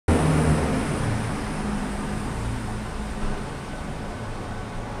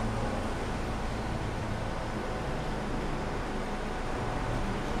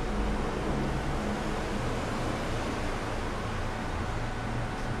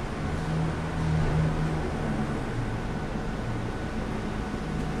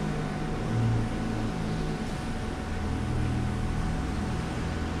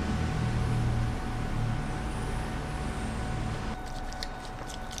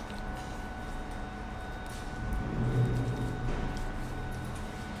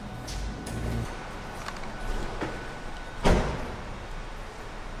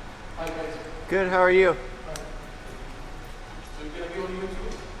Good, how are you? So you're gonna be on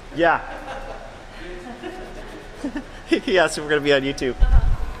YouTube? Yeah. Yeah, so we're gonna be on YouTube.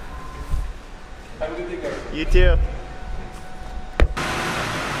 Have a good day, guys. You too.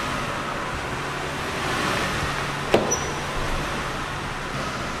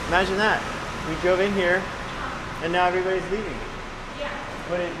 Imagine that. We drove in here and now everybody's leaving. Yeah.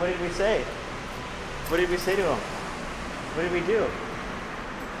 What did we say? What did we say to them? What did we do?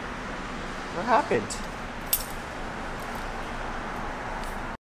 What happened?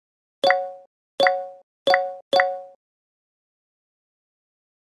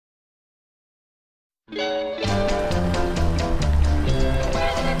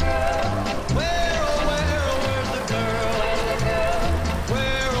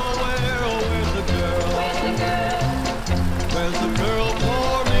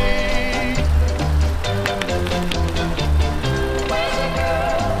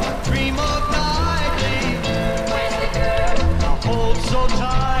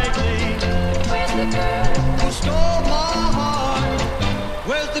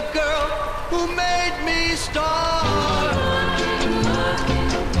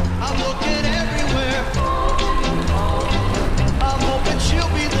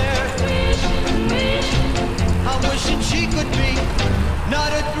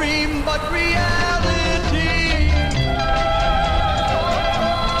 Not a dream, but reality.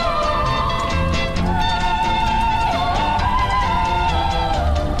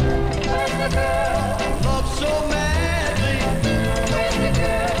 Love so madly.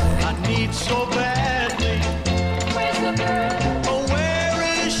 I need so badly. Oh, where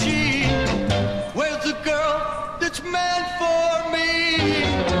is she? Where's the girl that's meant for me?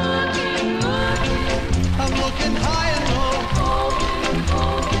 I'm looking high and low.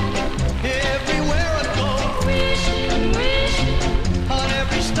 Everywhere I go, on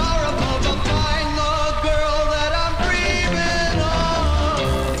every star above, I find the girl that I'm dreaming of.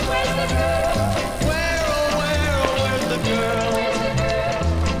 Where's the girl? Where, oh, where, oh, where's the girl?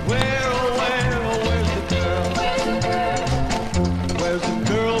 Where, oh, where, oh, where's the girl? Where's the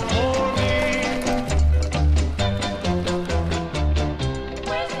girl for me?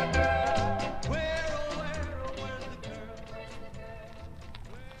 Where's the girl? Where, oh, where, oh, where's the girl?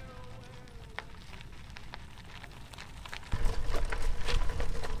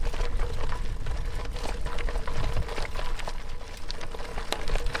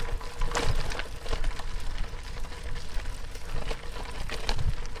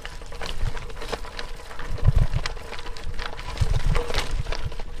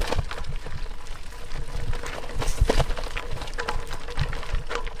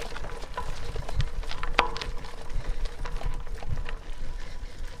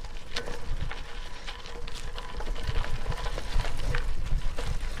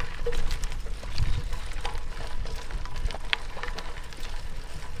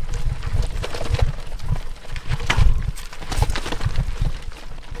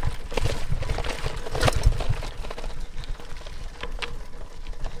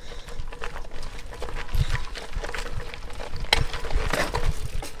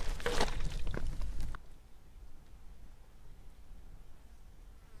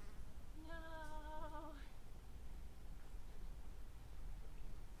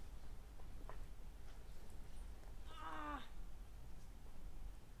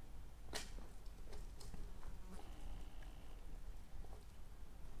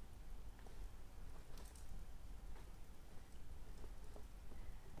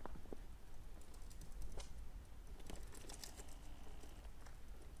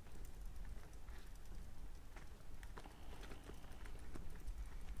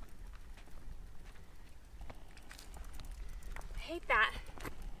 I hate that.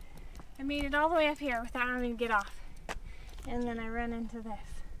 I made it all the way up here without having to get off. And then I run into this.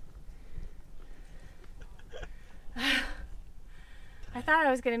 I thought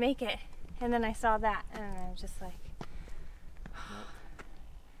I was going to make it. And then I saw that and I was just like...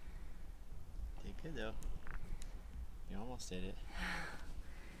 Did good though. You almost did it.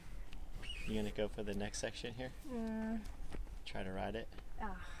 You gonna go for the next section here? Try to ride it?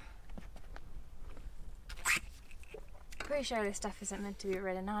 Pretty sure this stuff isn't meant to be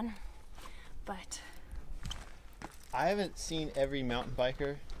ridden on, but I haven't seen every mountain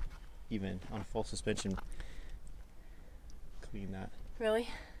biker, even on full suspension, clean that. really?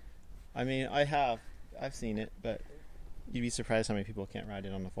 I mean, I've seen it, but you'd be surprised how many people can't ride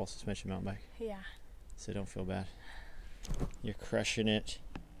it on a full suspension mountain bike. Yeah. So don't feel bad. You're crushing it.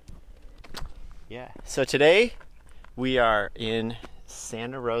 Yeah. So today we are in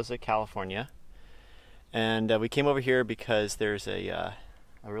Santa Rosa, California. And we came over here because there's a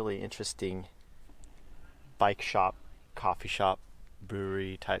really interesting bike shop, coffee shop,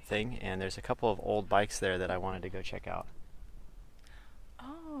 brewery type thing, and there's a couple of old bikes there that I wanted to go check out.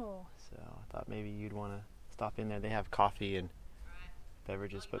 Oh. So I thought maybe you'd want to stop in there. They have coffee and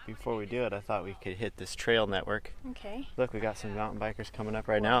beverages, but before we do it, I thought we could hit this trail network. Okay. Look, we got some mountain bikers coming up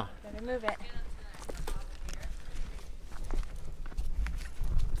right now. Better move it.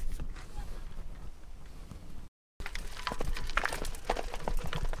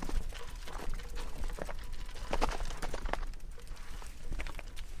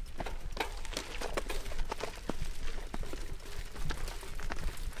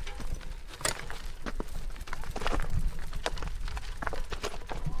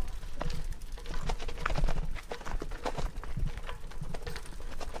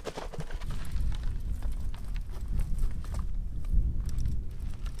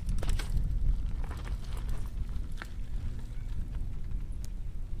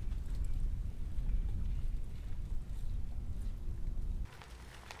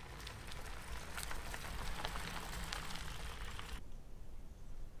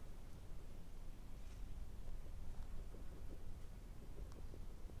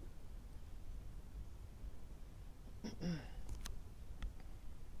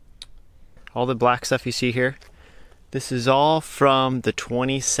 All the black stuff you see here, this is all from the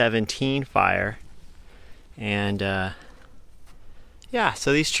 2017 fire. And yeah,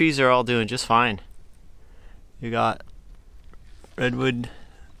 so these trees are all doing just fine. You got redwood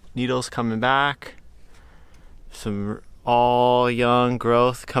needles coming back, some all young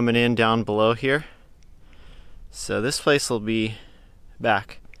growth coming in down below here. So this place will be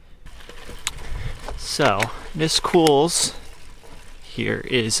back. So Miss Cools here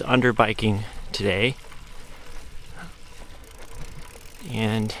is underbiking today,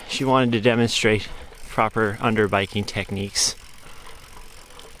 and she wanted to demonstrate proper underbiking techniques.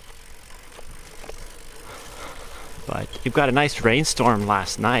 But we've got a nice rainstorm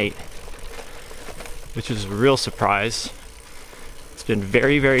last night, which was a real surprise. It's been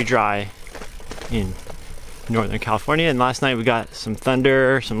very, very dry in Northern California, and last night we got some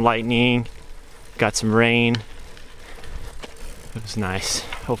thunder, some lightning, got some rain. It was nice.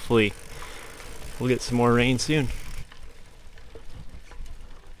 Hopefully we'll get some more rain soon.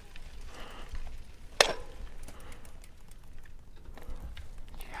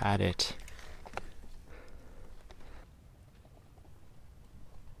 Had it.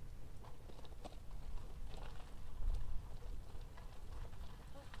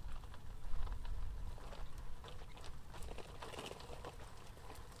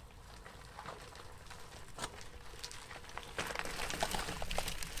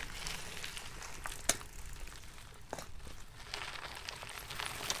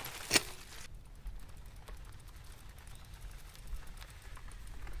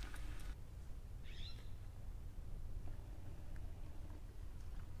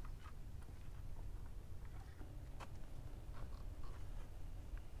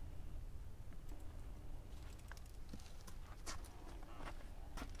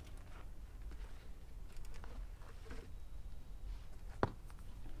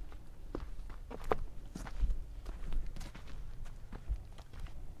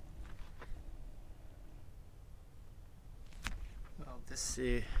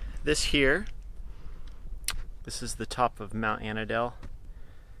 This here, this is the top of Mount Annandale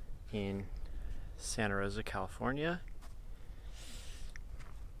in Santa Rosa, California.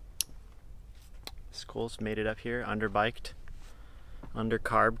 Schools made it up here, underbiked,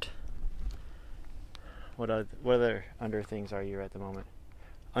 undercarbed. What other under things are you at the moment?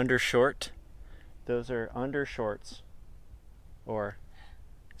 Undershort. Those are under shorts, or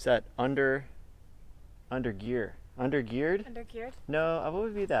is that under gear? Undergeared? Undergeared? No, what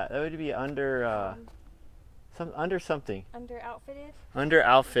would be that? That would be under under something. Under outfitted? Under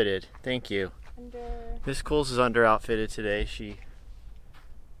outfitted. Thank you. Under. Miss Cools is under outfitted today. She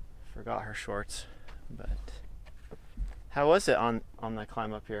forgot her shorts. But how was it on the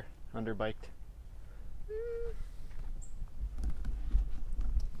climb up here? Underbiked?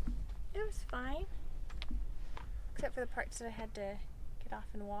 It was fine. Except for the parts that I had to get off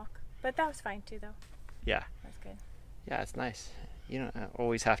and walk. But that was fine too though. Yeah. That's good. Yeah, it's nice. You don't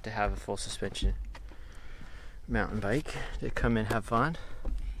always have to have a full suspension mountain bike to come and have fun.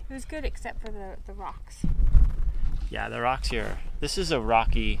 It was good except for the rocks. Yeah, the rocks here. This is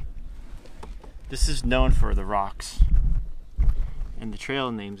known for the rocks. And the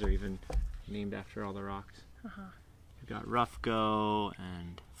trail names are even named after all the rocks. You've got Rough Go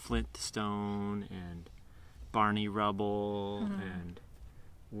and Flintstone and Barney Rubble and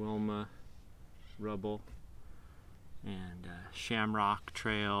Wilma Rubble and Shamrock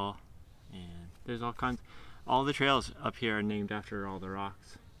Trail, and there's all kinds. All the trails up here are named after all the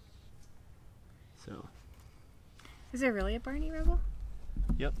rocks. So. Is there really a Barney Rebel?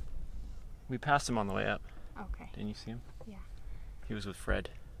 Yep. We passed him on the way up. Okay. Didn't you see him? Yeah. He was with Fred.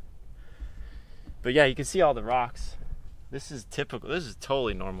 But yeah, you can see all the rocks. This is typical. This is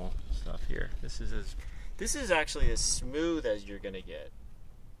totally normal stuff here. This is actually as smooth as you're gonna get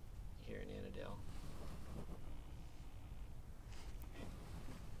here in Annandale.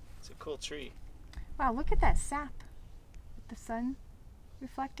 It's a cool tree. Wow, look at that sap. The sun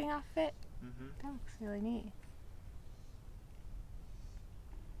reflecting off it. Mm-hmm. That looks really neat.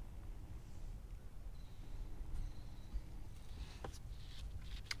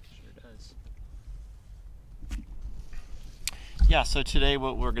 Sure does. Yeah, so today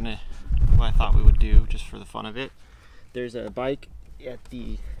what I thought we would do, just for the fun of it, there's a bike at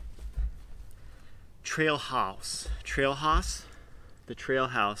the Trail House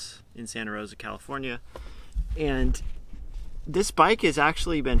in Santa Rosa, California. And this bike has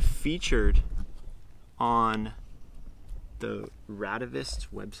actually been featured on the Radavist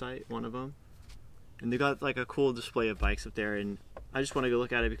website, one of them. And they got like a cool display of bikes up there, and I just want to go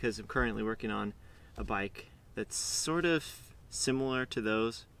look at it because I'm currently working on a bike that's sort of similar to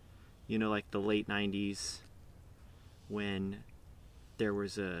those, you know, like the late 90s when there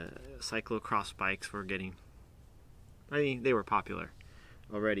was a cyclocross bikes were getting, I mean, they were popular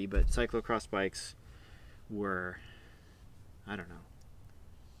already, but cyclocross bikes were, I don't know,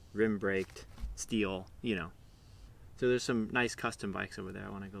 rim braked, steel, you know. So there's some nice custom bikes over there I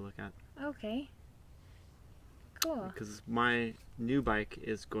want to go look at. Okay. Cool. Because my new bike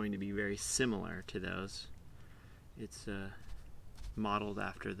is going to be very similar to those. It's modeled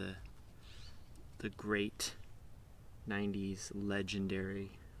after the great 90s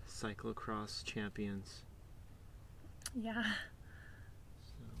legendary cyclocross champions. Yeah.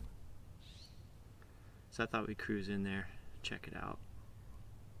 So I thought we'd cruise in there, check it out.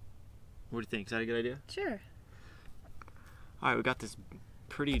 What do you think? Is that a good idea? Sure. Alright, we got this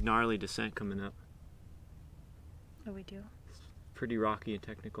pretty gnarly descent coming up. Oh, we do? Pretty rocky and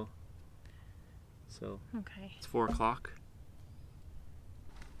technical. So, Okay. it's 4 o'clock.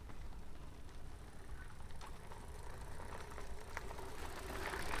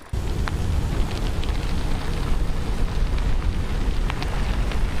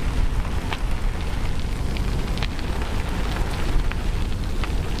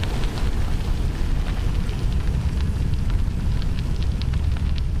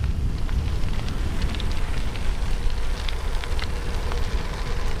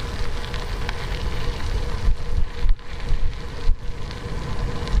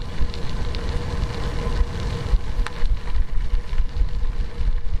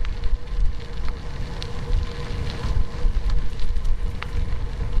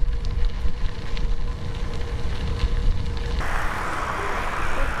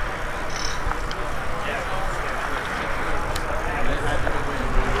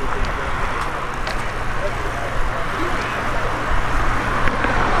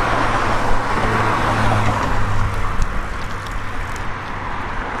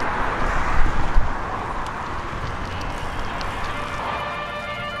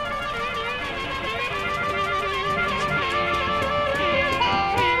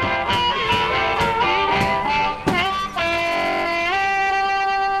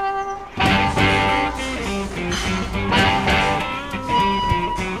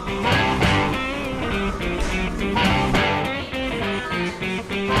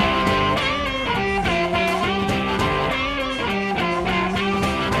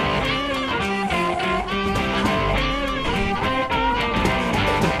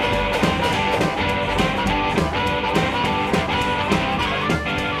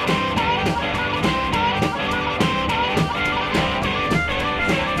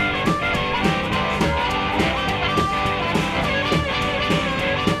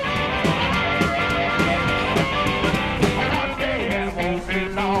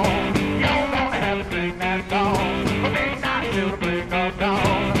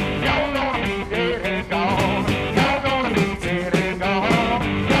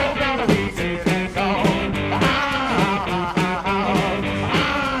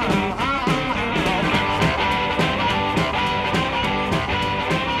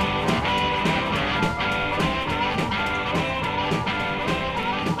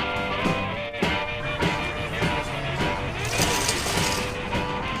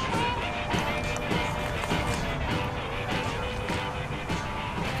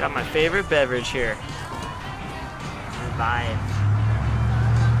 Got my favorite beverage here. Revive.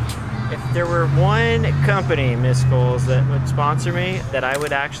 If there were one company, Miss Scholes, that would sponsor me, that I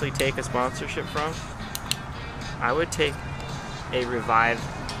would actually take a sponsorship from, I would take a Revive.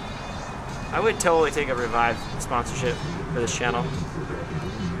 I would totally take a Revive sponsorship for this channel.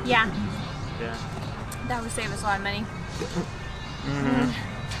 Yeah, Yeah. that would save us a lot of money.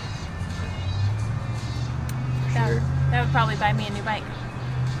 That would probably buy me a new bike.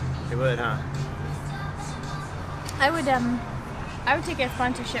 It would, huh? I would take a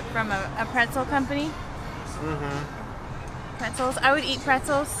sponsorship from a pretzel company. Pretzels. I would eat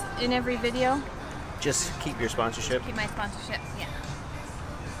pretzels in every video. Just keep your sponsorship. Keep my sponsorship. Yeah.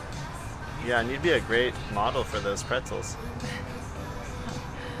 Yeah, and you'd be a great model for those pretzels.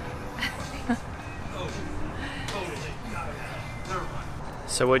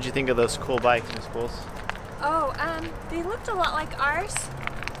 So what'd you think of those cool bikes, Miss Bulls? Oh, they looked a lot like ours.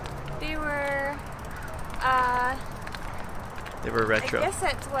 They were, They were retro. I guess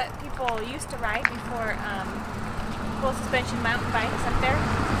that's what people used to ride before, full suspension mountain bikes up there.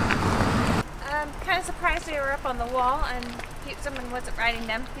 I'm kind of surprised they were up on the wall and someone wasn't riding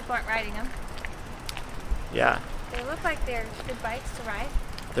them. People aren't riding them. Yeah, They look like they're good bikes to ride.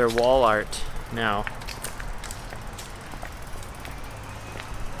 they're wall art now.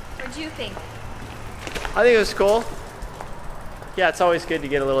 What do you think? I think it was cool. Yeah, it's always good to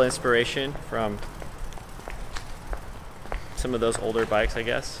get a little inspiration from some of those older bikes, I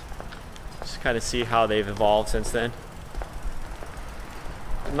guess. Just kind of see how they've evolved since then.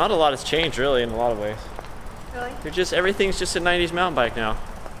 Not a lot has changed really in a lot of ways. Really? Everything's just a 90s mountain bike now.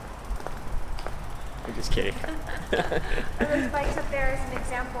 I'm just kidding. Are those bikes up there as an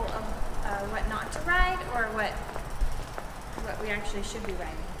example of what not to ride, or what we actually should be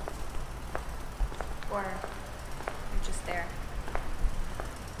riding? Or you're just there?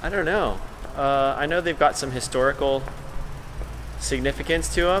 I don't know. I know they've got some historical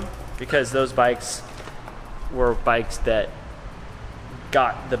significance to them because those bikes were bikes that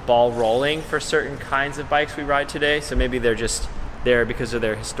got the ball rolling for certain kinds of bikes we ride today. So maybe they're just there because of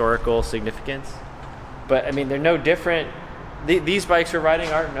their historical significance. But I mean, they're no different. These bikes we're riding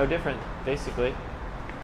are no different, basically.